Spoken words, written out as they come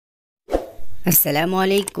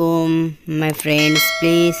Assalamualaikum, my friends.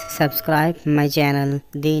 Please subscribe my channel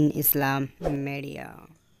Din Islam Media.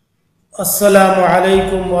 Assalamu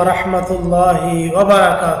alaikum wa rahmatullahi wa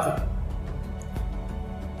barakatuh.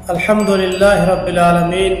 Alhamdulillahi rabbil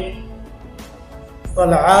alameen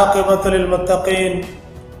wal aqibatu lil muttaqin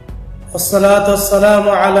wassalatu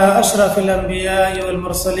wassalamu ala ashrafil anbiya'i wal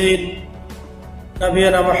mursalin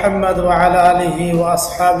nabiyina Muhammad wa ala alihi wa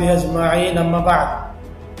ashabihi ajma'in, amma ba'd.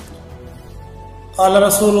 قال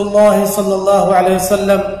رسول الله صلى الله عليه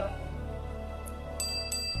وسلم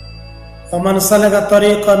ومن سلك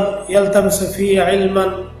طريقا يلتمس فيه علما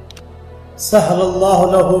سهل الله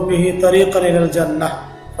له به طريقا إلى الجنة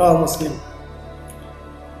رواه مسلم।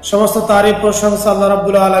 সমস্ত তারিফ প্রশংসা আল্লাহ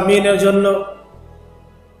রাব্বুল আলামিনের জন্য,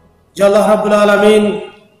 যে আল্লাহ রাব্বুল আলামিন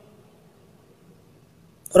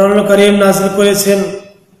কোরআনুল কারীম নাযিল করেছেন,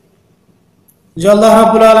 যে আল্লাহ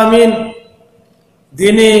রাব্বুল আলামিন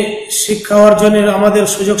দিনে শিক্ষা অর্জনের আমাদের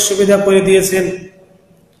সুযোগ সুবিধা করে দিয়েছেন,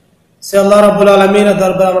 সে আল্লাহ রাব্বুল আলামিনের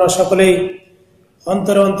দরবারে আমরা সকলেই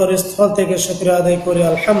অন্তরস্থল থেকে শুকরিয়া আদায় করি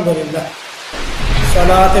আলহামদুলিল্লাহ।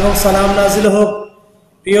 সালাত এবং সালাম নাজিল হোক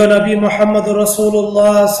প্রিয় নবী মুহাম্মদুর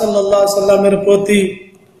রাসূলুল্লাহ সাল্লাল্লাহু আলাইহি সাল্লামের প্রতি,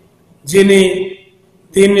 যিনি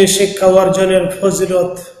দিনে শিক্ষা অর্জনের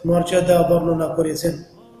ফজিলত মর্যাদা বর্ণনা করেছেন।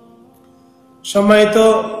 সম্মানিত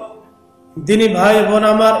দিনী ভাই বোন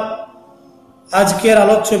আমার, আজকের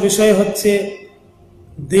আলোচ্য বিষয় হচ্ছে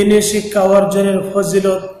দ্বীনি শিক্ষা অর্জনের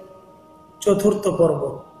ফজিলত, চতুর্থ পর্ব।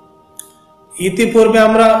 ইতিপূর্বে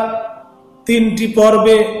আমরা 3টি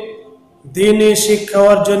পর্বে দ্বীনি শিক্ষা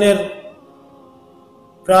অর্জনের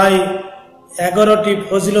প্রায় 11টি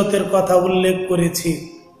ফজিলতের কথা উল্লেখ করেছি।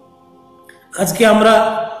 আজকে আমরা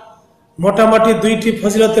মোটামুটি 2টি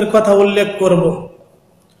ফজিলতের কথা উল্লেখ করব।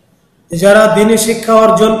 যারা দ্বীনি শিক্ষা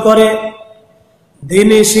অর্জন করে,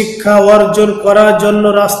 দ্বীনি শিক্ষা অর্জন করার জন্য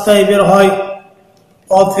রাস্তায় বের হয়,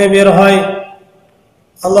 পথে বের হয়,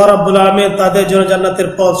 আল্লাহ রাব্বুল আলামিন তাদের জন্য জান্নাতের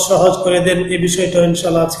পথ সহজ করে দেন। এই বিষয়টা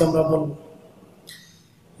ইনশাআল্লাহ আজকে আমরা বলব।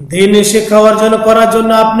 দ্বীনি শিক্ষা অর্জন করার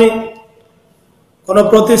জন্য আপনি কোনো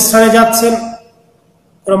প্রতিষ্ঠানে যাচ্ছেন,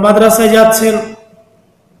 কোনো মাদ্রাসায় যাচ্ছেন,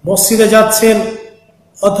 মসজিদে যাচ্ছেন,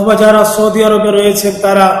 অথবা যারা সৌদি আরবে রয়েছেন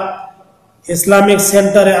তারা ইসলামিক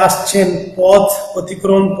সেন্টারে আসছেন, পথ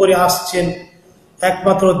অতিক্রম করে আসছেন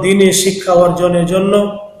একমাত্র দ্বীনি শিক্ষা অর্জনের জন্য।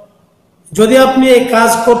 যদি আপনি এই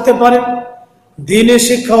কাজ করতে পারেন, দ্বীনি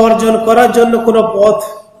শিক্ষা অর্জন করার জন্য কোনো পথ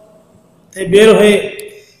বের হয়ে,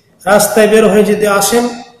 রাস্তায় বের হয়ে যদি আসেন,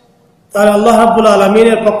 তাহলে আল্লাহ রাব্বুল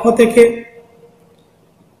আলামিনের পক্ষ থেকে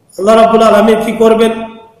আল্লাহ রাব্বুল আলামিন কি করবেন?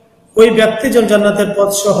 ওই ব্যক্তির জন্য জান্নাতের পথ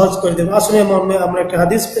সহজ করে দেবেন। আসলে আমরা একটা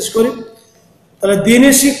হাদিস পেশ করি, তাহলে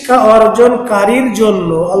দ্বীনি শিক্ষা অর্জনকারীর জন্য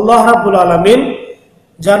আল্লাহ রাব্বুল আলামিন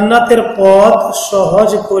জান্নাতের পথ সহজ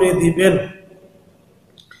করে দিবেন।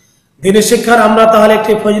 দ্বীনি শিক্ষার আমরা তাহলে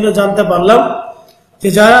একটি ফজিলত জানতে পারলাম, যে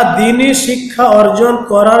যারা দ্বীনি শিক্ষা অর্জন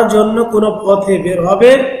করার জন্য কোনো পথে বের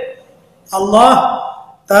হবে, আল্লাহ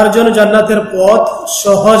তার জন্য জান্নাতের পথ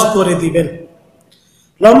সহজ করে দিবেন।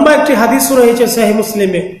 লম্বা একটি হাদিস রয়েছে সহিহ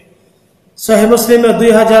মুসলিমে,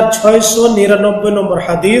 2699 নম্বর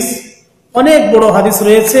হাদিস, অনেক বড় হাদিস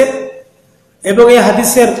রয়েছে এবং এই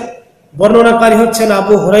হাদিসের বর্ণনাকারী হচ্ছেন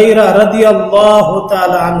আবু হুরায়রা রাদিয়াল্লাহু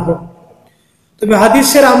তাআলা আনহু। তবে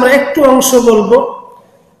হাদিসের আমরা একটু অংশ বলবো,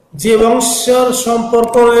 যে অংশের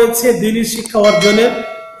সম্পর্ক রয়েছে দ্বীনি শিক্ষা অর্জনের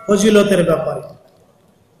ফজিলতের ব্যাপারে।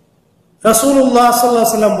 রাসূলুল্লাহ সাল্লাল্লাহু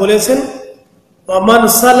আলাইহি ওয়াসাল্লাম বলেছেন, ওয়া মান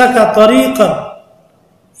সালাকা তরিকান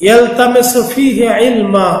ইয়ালতামিসু ফীহি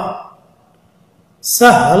ইলমা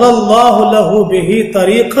সাহালাল্লাহু লাহু বিহি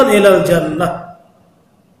তরিকান ইলাল জান্নাহ।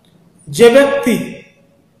 যে ব্যক্তি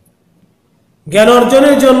জ্ঞান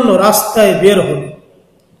অর্জনের জন্য রাস্তায় বের হল,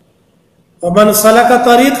 ওমান সালাকা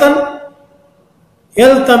তারিকান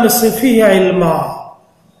ইয়ালতামিসু ফীহি ইলমা,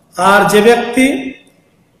 আর যে ব্যক্তি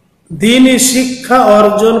দ্বীনি শিক্ষা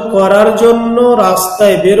অর্জন করার জন্য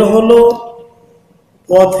রাস্তায় বের হলো,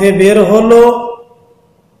 পথে বের হলো,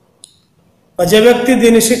 বা যে ব্যক্তি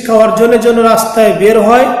দ্বীনি শিক্ষা অর্জনের জন্য রাস্তায় বের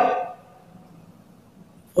হয়,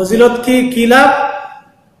 ফজিলত কি লাভ?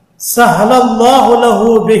 সাহালাল্লাহু লাহু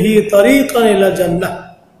বিহি তরিকান ইলা জান্নাহ,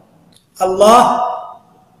 আল্লাহ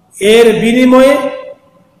এর বিনিময়ে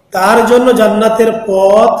তার জন্য জান্নাতের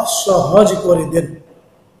পথ সহজ করে দেন।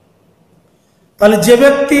 তাহলে যে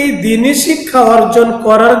ব্যক্তি দ্বীনি শিক্ষা অর্জন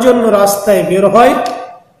করার জন্য রাস্তায় বের হয়,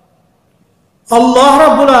 আল্লাহ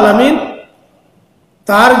রাব্বুল আলামিন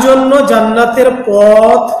তার জন্য জান্নাতের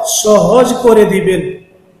পথ সহজ করে দিবেন।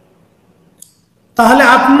 তাহলে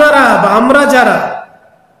আপনারা বা আমরা যারা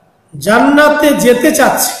জান্নাতে যেতে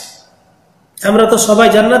চাচ্ছি, আমরা তো সবাই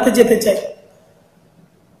জান্নাতে যেতে চাই,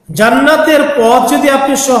 জান্নাতের পথ যদি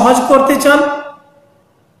আপনি সহজ করতে চান,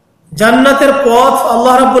 জান্নাতের পথ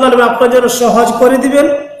আল্লাহ রাব্বুল আলামিন আপনার জন্য সহজ করে দিবেন,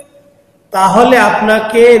 তাহলে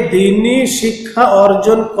আপনাকে দ্বীনি শিক্ষা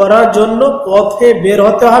অর্জন করার জন্য পথে বের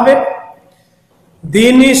হতে হবে।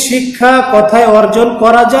 দ্বীনি শিক্ষা কোথায় অর্জন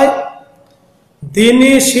করা যায়,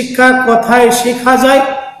 দ্বীনি শিক্ষা কোথায় শেখা যায়,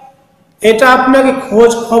 এটা আপনাকে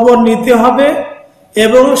খোঁজ খবর নিতে হবে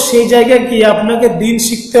এবং সেই জায়গায় গিয়ে আপনাকে দ্বীন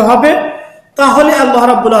শিখতে হবে। তাহলে আল্লাহ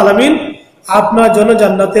রাব্বুল আলামিন আপনার জন্য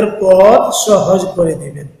জান্নাতের পথ সহজ করে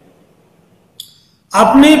দিবেন।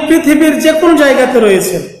 আপনি পৃথিবীর যে কোনো জায়গাতে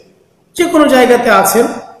রয়েছেন, যে কোনো জায়গাতে আছেন,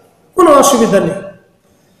 কোনো অসুবিধা নেই।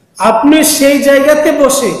 আপনি সেই জায়গাতে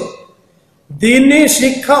বসে দ্বীনি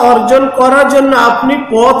শিক্ষা অর্জন করার জন্য আপনি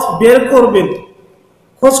পথ বের করবেন,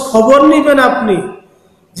 খোঁজ খবর নিবেন আপনি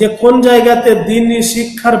যে কোন জায়গাতে দ্বীনি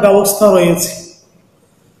শিক্ষার ব্যবস্থা রয়েছে,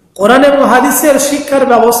 কোরআন এবং হাদিসের শিক্ষার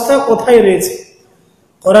ব্যবস্থা কোথায় রয়েছে,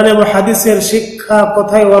 কোরআন এবং হাদিসের শিক্ষা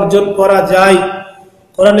কোথায় অর্জন করা যায়,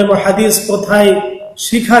 কোরআন এবং হাদিস কোথায়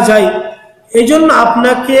শিখা যায়। এই জন্য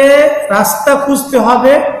আপনাকে রাস্তা খুঁজতে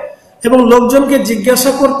হবে এবং লোকজনকে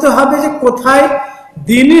জিজ্ঞাসা করতে হবে যে কোথায়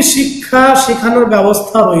দ্বীনি শিক্ষা শেখানোর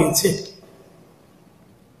ব্যবস্থা রয়েছে।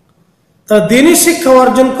 তা দ্বীনি শিক্ষা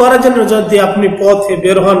অর্জন করার জন্য যদি আপনি পথে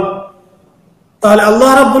বের হন, তাহলে আল্লাহ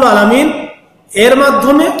রাব্বুল আলামিন এর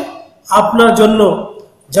মাধ্যমে আপনার জন্য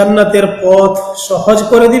জান্নাতের পথ সহজ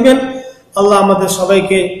করে দিবেন। আল্লাহ আমাদের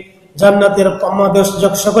সবাইকে জান্নাতের, আমাদের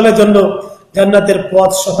সকলের জন্য জান্নাতের পথ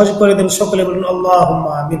সহজ করে দেন। সকলে বলুন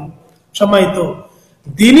আল্লাহুম্মা আমিন। সম্মানিত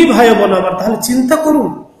দ্বীনি ভাই বোন আমার, তাহলে চিন্তা করুন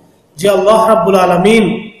যে আল্লাহ রাব্বুল আলামিন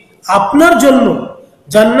আপনার জন্য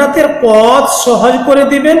জান্নাতের পথ সহজ করে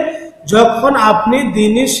দিবেন যখন আপনি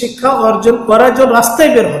দ্বীনি শিক্ষা অর্জন করার জন্য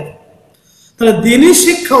রাস্তায় বের হন। তাহলে দ্বীনি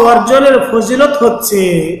শিক্ষা অর্জনের ফজিলত হচ্ছে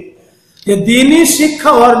যে দ্বীনি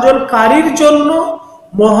শিক্ষা অর্জনকারীর জন্য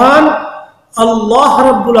মহান আল্লাহ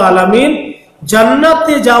রাব্বুল আলামিন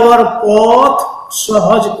জান্নাতে যাওয়ার পথ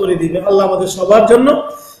সহজ করে দিবে। আল্লাহ আমাদের সবার জন্য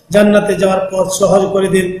জান্নাতে যাওয়ার পথ সহজ করে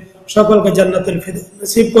দিন। সকলকে জান্নাতের ফিরদৌস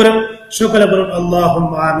নসিব করেন। সকলে বলুন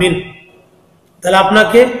আল্লাহুম্মা আমিন। তাহলে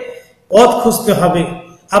আপনাকে পথ খুঁজতে হবে,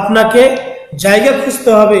 আপনাকে জায়গা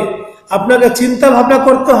খুঁজতে হবে, আপনাকে চিন্তা ভাবনা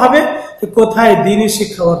করতে হবে যে কোথায় দ্বীনি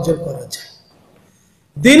শিক্ষা অর্জন করা যায়।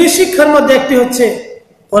 দ্বীনি শিক্ষার মধ্যে একটি হচ্ছে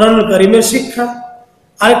কোরআনুল কারীমের শিক্ষা,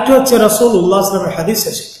 আরেকটি হচ্ছে রাসূলুল্লাহ সাল্লাল্লাহু আলাইহি ওয়াসাল্লামের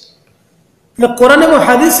হাদিসের শিক্ষা। কোরআন এবং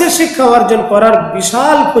হাদিসের শিক্ষা অর্জন করার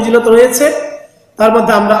বিশাল ফজিলত রয়েছে। তার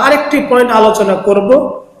মধ্যে আমরা আরেকটি পয়েন্ট আলোচনা করব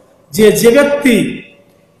যে যে ব্যক্তি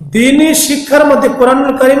দ্বীনি শিক্ষার মধ্যে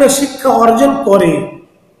কোরআনুল কারীমের শিক্ষা অর্জন করে,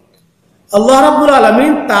 আল্লাহ রাব্বুল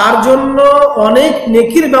আলামিন তার জন্য অনেক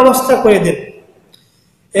নেকির ব্যবস্থা করে দেন।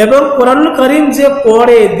 এবং কোরআনুল কারীম যে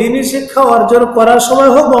পড়ে, দ্বীনি শিক্ষা অর্জন করার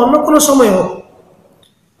সময় হোক বা অন্য কোনো সময় হোক,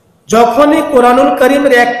 যখনই কোরআনুল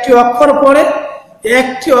কারীমের একটি অক্ষর পড়ে,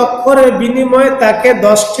 একটি অক্ষরের বিনিময়ে তাকে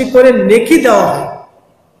 10টি করে নেকি দেওয়া হয়।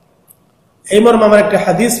 এই মর্মে আমরা একটা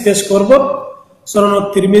হাদিস পেশ করব, সুনান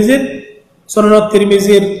তিরমিজির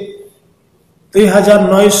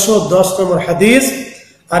 2910 নম্বর হাদিস।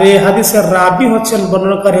 আর এই হাদিসের রাবি হচ্ছেন,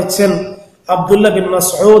 বর্ণনাকারী হচ্ছেন আব্দুল্লাহ বিন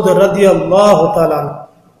মাসউদ রাদিয়াল্লাহু তাআলা।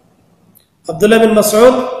 আব্দুল্লাহ বিন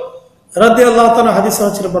মাসউদ রাদিয়াল্লাহু তাআলা হাদিসের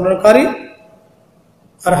হচ্ছেন বর্ণনাকারী।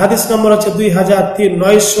 আর হাদিস নম্বর হচ্ছে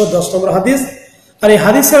 2910 নম্বর হাদিস। আর এই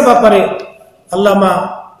হাদিসের ব্যাপারে আল্লামা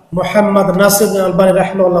মুহাম্মদ নাসিরুদ্দিন আলবানী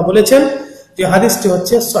রাহিমাহুল্লাহ বলেছেন যে হাদিসটি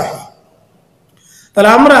হচ্ছে সহিহ। তাহলে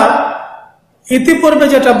আমরা ইতিপূর্বে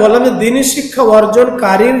যেটা বললাম যে দ্বীনি শিক্ষা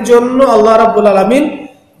অর্জনকারীর জন্য আল্লাহ রাব্বুল আলামিন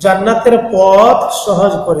জান্নাতের পথ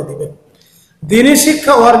সহজ করে দিবেন। দ্বীনি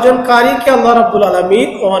শিক্ষা অর্জনকারীকে আল্লাহ রাব্বুল আলামিন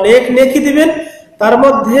অনেক নেকি দিবেন। তার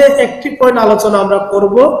মধ্যে একটি পয়েন্ট আলোচনা আমরা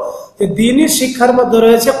করব যে দ্বীনি শিক্ষার মধ্যে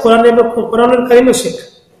রয়েছে কোরআনুল কারীমের শিক্ষা,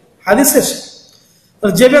 হাদিসের শিক্ষা।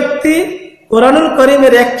 যে ব্যক্তি কোরআনুল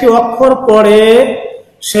কারীমের একটি অক্ষর পড়ে,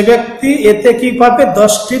 সে ব্যক্তি এতে কি পাবে?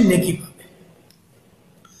 10টি নেকি পাবে।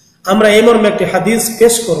 আমরা এই মর্মে একটি হাদিস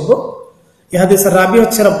পেশ করব। এই হাদিসের রাবি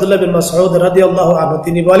হচ্ছেন আব্দুল্লাহ বিন মাসউদ রাদিয়াল্লাহু আনহু।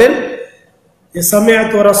 তিনি বলেন যে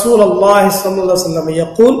সামি'তু রাসূলুল্লাহ সাল্লাল্লাহু আলাইহি ওয়াসাল্লাম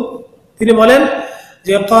ইয়াকুল, তিনি বলেন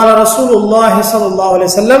যে ক্বালা রাসূলুল্লাহ সাল্লাল্লাহু আলাইহি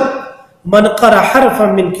ওয়াসাল্লাম মান ক্বারা হারফান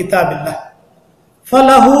মিন কিতাবিল্লাহ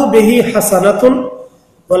ফালাহু বিহি হাসানাতুন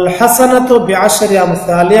ওয়াল হাসানাতু বিআশরি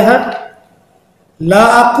আমসালিহা লা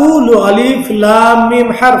আকুলু আলিফ লাম মিম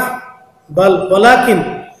হারফ বাল ওয়ালাকিন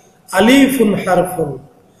আলিফুন হারফুন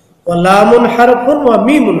ওয়া লামুন হারফুন ওয়া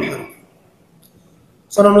মিমুন হারফ।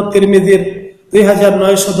 সুনান তিরমিজির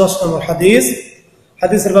 2910 নম্বর হাদিস।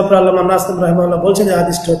 হাদিসের ব্যাপারে আল্লামা নাসির রাহিমাহুল্লাহ বলেছেন যে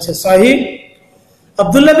হাদিসটি হচ্ছে সহিহ।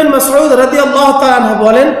 আব্দুল্লাহ বিন মাসউদ রাদিয়াল্লাহু তাআলা আনহু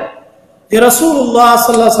বলেন যে রাসূলুল্লাহ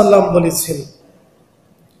সাল্লাল্লাহু আলাইহি ওয়াসাল্লাম বলেছেন,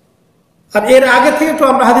 আর এর আগে থেকে একটু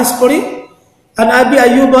আমরা হাদিস পড়ি। عن أبي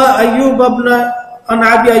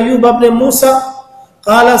أيوب بن موسى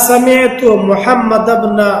قال سمعت محمد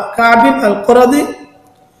بن كعب القرظي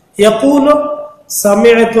يقول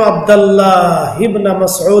سمعت عبد الله بن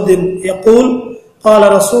مسعود يقول قال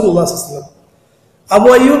رسول الله صلى الله عليه وسلم। আবু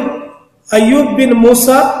আইয়ুব বিন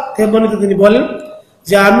মুসা থেকে বর্ণিত, তিনি বলেন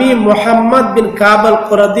যে আমি মুহাম্মদ বিন কাব আল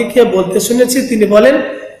কুরাদিকে বলতে শুনেছি, তিনি বলেন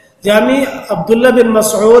যে আমি আব্দুল্লাহ বিন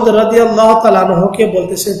মাসউদ রাদিয়াল্লাহু তাআলা আনহুকে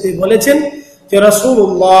বলতে শুনেছি, তিনি বলেছেন যে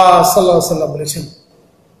রাসূলুল্লাহ সাল্লাল্লাহু আলাইহি ওয়াসাল্লাম বলেছেন।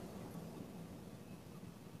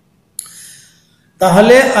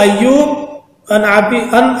 তাহলে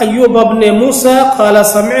عن أيوب بن موسى قال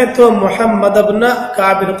سمعت محمد بن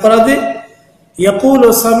كعب القرظي يقول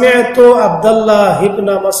سمعت عبد الله بن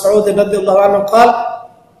مسعود رضي الله عنه قال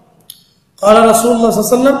قال رسول الله صلى الله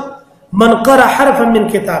عليه وسلم من قرأ حرفا من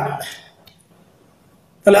كتاب الله।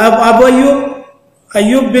 তাহলে আবু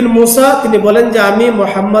আইয়ুব বিন মুসা তিনি বলেন যে আমি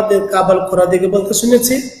মুহাম্মদ বিন কাব আল কুরাদিকে বলতে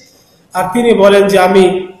শুনেছি, আর তিনি বলেন যে আমি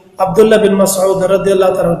আব্দুল্লাহ বিন মাসউদ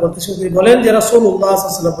রাদিয়াল্লাহু তাআলা বলতে শুনেছি, তিনি বলেন যে রাসূলুল্লাহ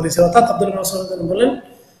সাল্লাল্লাহু আলাইহি ওয়াসাল্লাম বলেছেন, অর্থাৎ আব্দুল্লাহ বিন মাসউদ বলেন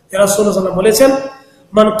যে রাসূলুল্লাহ সাল্লাল্লাহু আলাইহি ওয়াসাল্লাম বলেছেন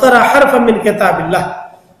মান ক্বারা হারফান মিন কিতাবিল্লাহ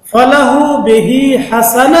ফালাহু বিহি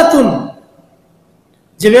হাসানাতুন,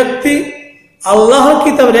 যে ব্যক্তি আল্লাহর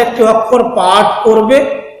কিতাবের একটি অক্ষর পাঠ করবে,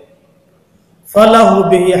 ফালাহু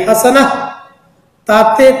বিহি হাসানাহ,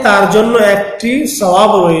 তাতে তার জন্য একটি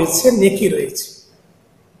সওয়াব রয়েছে, নেকি রয়েছে।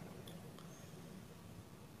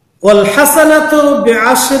 ওয়াল হাসানাতু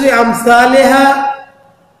বিআশরি আমসালিহা,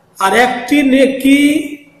 আর একটি নেকি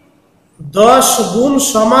 10 গুণ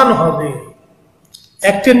সমান হবে,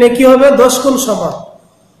 একটি নেকি হবে 10 গুণ সমান।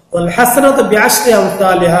 ওয়াল হাসানাতু বিআশরি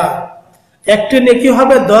আমসালিহা, একটি নেকি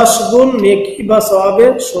হবে 10 গুণ নেকি বা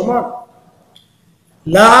সওয়াবের সমান।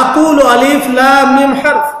 লা আকুলু আলিফ লাম মিম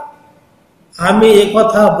হারফ, আমি এই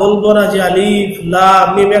কথা বলবো না যে আলিফ লাম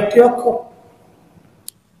মিম একটি অক্ষর,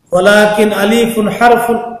 ওয়ালাকিন আলিফুন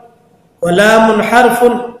হারফুন ওয়া লামুন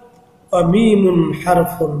হারফুন ওয়া মিমুন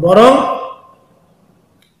হারফুন, বরং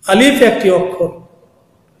আলিফ একটি অক্ষর,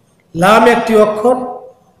 লাম একটি অক্ষর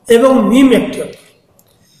এবং মিম একটি অক্ষর।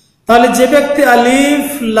 তাহলে যে ব্যক্তি আলিফ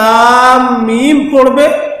লাম মিম পড়বে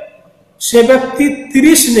সে ব্যক্তি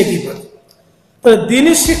 30 নেকি পাবে। তো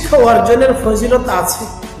দ্বীনি শিক্ষা অর্জনের ফজিলত আছে।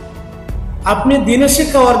 আপনি দ্বীনি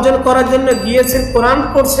শিক্ষা অর্জন করার জন্য গিয়েছেন, কোরআন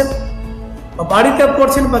পড়ছেন বা বাড়িতে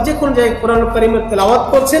পড়ছেন বা যে কোনো জায়গায় কোরআন কারীমের তেলাওয়াত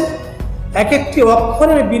করছেন, এক একটি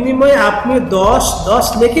অক্ষরের বিনিময়ে আপনি 10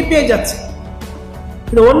 নেকি পেয়ে যাচ্ছেন।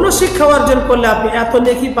 কিন্তু অন্য শিক্ষা অর্জন করলে আপনি এত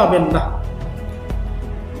নেকি পাবেন না।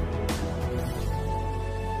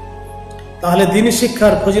 তাহলে দ্বীনি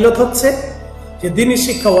শিক্ষার ফজিলত হচ্ছে যে দ্বীনি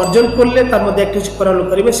শিক্ষা অর্জন করলে তার মধ্যে একটি হচ্ছে কোরআনুল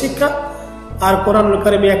কারীমের শিক্ষা, আর কোরআনুল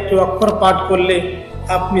কারীমে একটি অক্ষর পাঠ করলে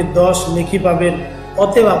আপনি 10 নেকি পাবেন।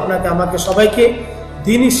 অতএব আপনাকে আমাকে সবাইকে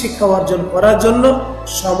দ্বীনি শিক্ষা অর্জন করার জন্য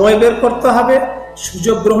সময় বের করতে হবে,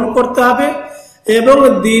 সুযোগ গ্রহণ করতে হবে এবং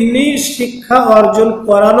দ্বীনি শিক্ষা অর্জন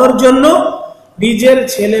করানোর জন্য নিজের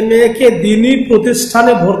ছেলে মেয়েকে দ্বীনি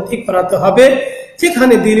প্রতিষ্ঠানে ভর্তি করাতে হবে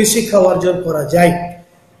যেখানে দ্বীনি শিক্ষা অর্জন করা যায়।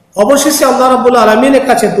 অবশেষে আল্লাহ রাব্বুল আলামিনের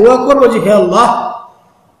কাছে দোয়া করব যে হে আল্লাহ,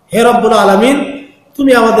 হে রাব্বুল আলামিন,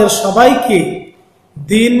 তুমি আমাদের সবাইকে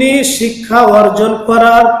দ্বীনি শিক্ষা অর্জন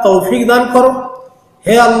করার তৌফিক দান করো।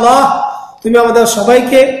 হে আল্লাহ, তুমি আমাদের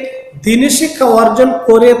সবাইকে দ্বীনি শিক্ষা অর্জন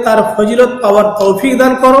করে তার ফজিলত পাওয়ার তৌফিক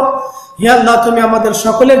দান করো। হে আল্লাহ, তুমি আমাদের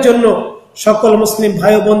সকলের জন্য, সকল মুসলিম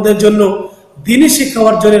ভাই বোনদের জন্য দ্বীনি শিক্ষা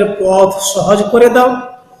অর্জনের পথ সহজ করে দাও।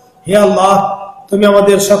 হে আল্লাহ, তুমি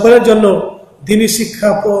আমাদের সকলের জন্য দ্বীনি শিক্ষা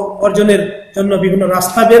অর্জনের জন্য বিভিন্ন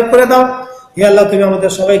রাস্তা বের করে দাও। হে আল্লাহ, তুমি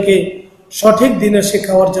আমাদের সবাইকে সঠিক দ্বীনের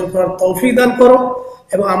শিক্ষা অর্জন করার তৌফিক দান করো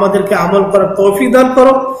এবং আমাদেরকে আমল করার তৌফিক দান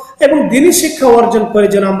করো এবং দ্বীনি শিক্ষা অর্জন করে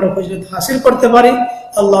যেন আমরা ফজিলত হাসিল করতে পারি।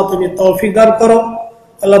 আল্লাহ, তুমি তৌফিক দান করো।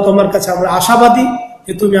 আল্লাহ, তোমার কাছে আমরা আশাবাদী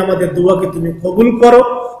যে তুমি আমাদের দোয়াকে তুমি কবুল করো।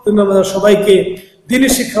 তুমি আমাদের সবাইকে দ্বীনি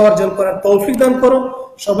শিক্ষা অর্জন করার তৌফিক দান করো,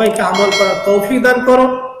 সবাইকে আমল করার তৌফিক দান করো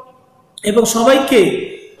এবং সবাইকে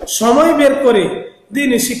সময় বের করে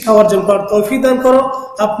দ্বীনি শিক্ষা অর্জন করার তৌফিক দান করো।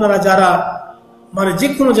 আপনারা যারা যে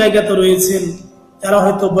কোনো জায়গাতে রয়েছেন, যারা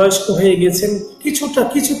হয়তো বয়স্ক হয়ে গেছেন,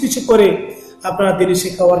 কিছু করে আপনারা দ্বীনি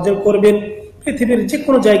শিক্ষা অর্জন করবেন। পৃথিবীর যে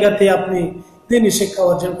কোনো জায়গাতে আপনি দ্বীনি শিক্ষা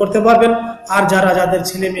অর্জন করতে পারবেন। আর যাদের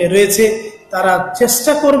ছেলে মেয়ে রয়েছে তারা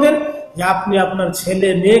চেষ্টা করবেন যে আপনি আপনার ছেলে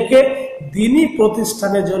মেয়েকে দ্বীনি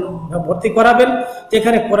প্রতিষ্ঠানের জন্য ভর্তি করাবেন,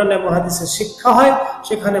 যেখানে কোরআন এবং হাদিসের শিক্ষা হয়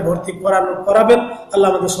সেখানে ভর্তি করাবেন। আল্লাহ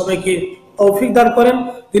আমাদের সবাইকে তৌফিক দান করেন,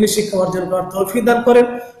 দ্বীনি শিক্ষা অর্জন করার তৌফিক দান করেন,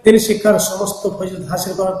 দ্বীনি শিক্ষার সমস্ত ফজিলত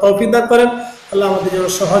হাসিল করার তৌফিক দান করেন। আল্লাহ আমাদের জন্য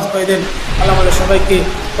সহজ করে দেন। আল্লাহ আমাদের সবাইকে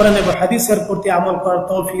কোরআন এবং হাদিসের প্রতি আমল করার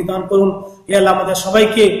তৌফিক দান করুন। হে আল্লাহ, আমাদের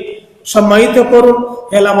সবাইকে সম্মানিত করুন।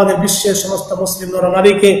 হে আল্লাহ, আমাদের বিশ্বের সমস্ত মুসলিম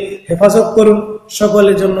নরনারীকে হেফাজত করুন,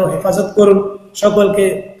 সকলের জন্য হেফাজত করুন, সকলকে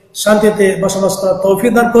শান্তিতে বসবাস করার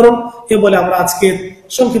তৌফিক দান করুন। এ বলে আমরা আজকের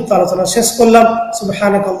সংক্ষিপ্ত আলোচনা শেষ করলাম।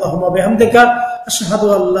 সুবহানাকাল্লাহুম্মা ওয়া বিহামদিকা আশহাদু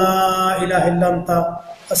আল্লা ইলাহা ইল্লা আনতা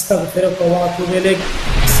আস্তাগফিরুকা ওয়া আতুবু ইলাইক।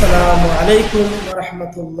 আসসালামু আলাইকুম ওয়া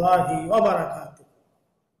রাহমাতুল্লাহি ওয়া বারাকাতুহু।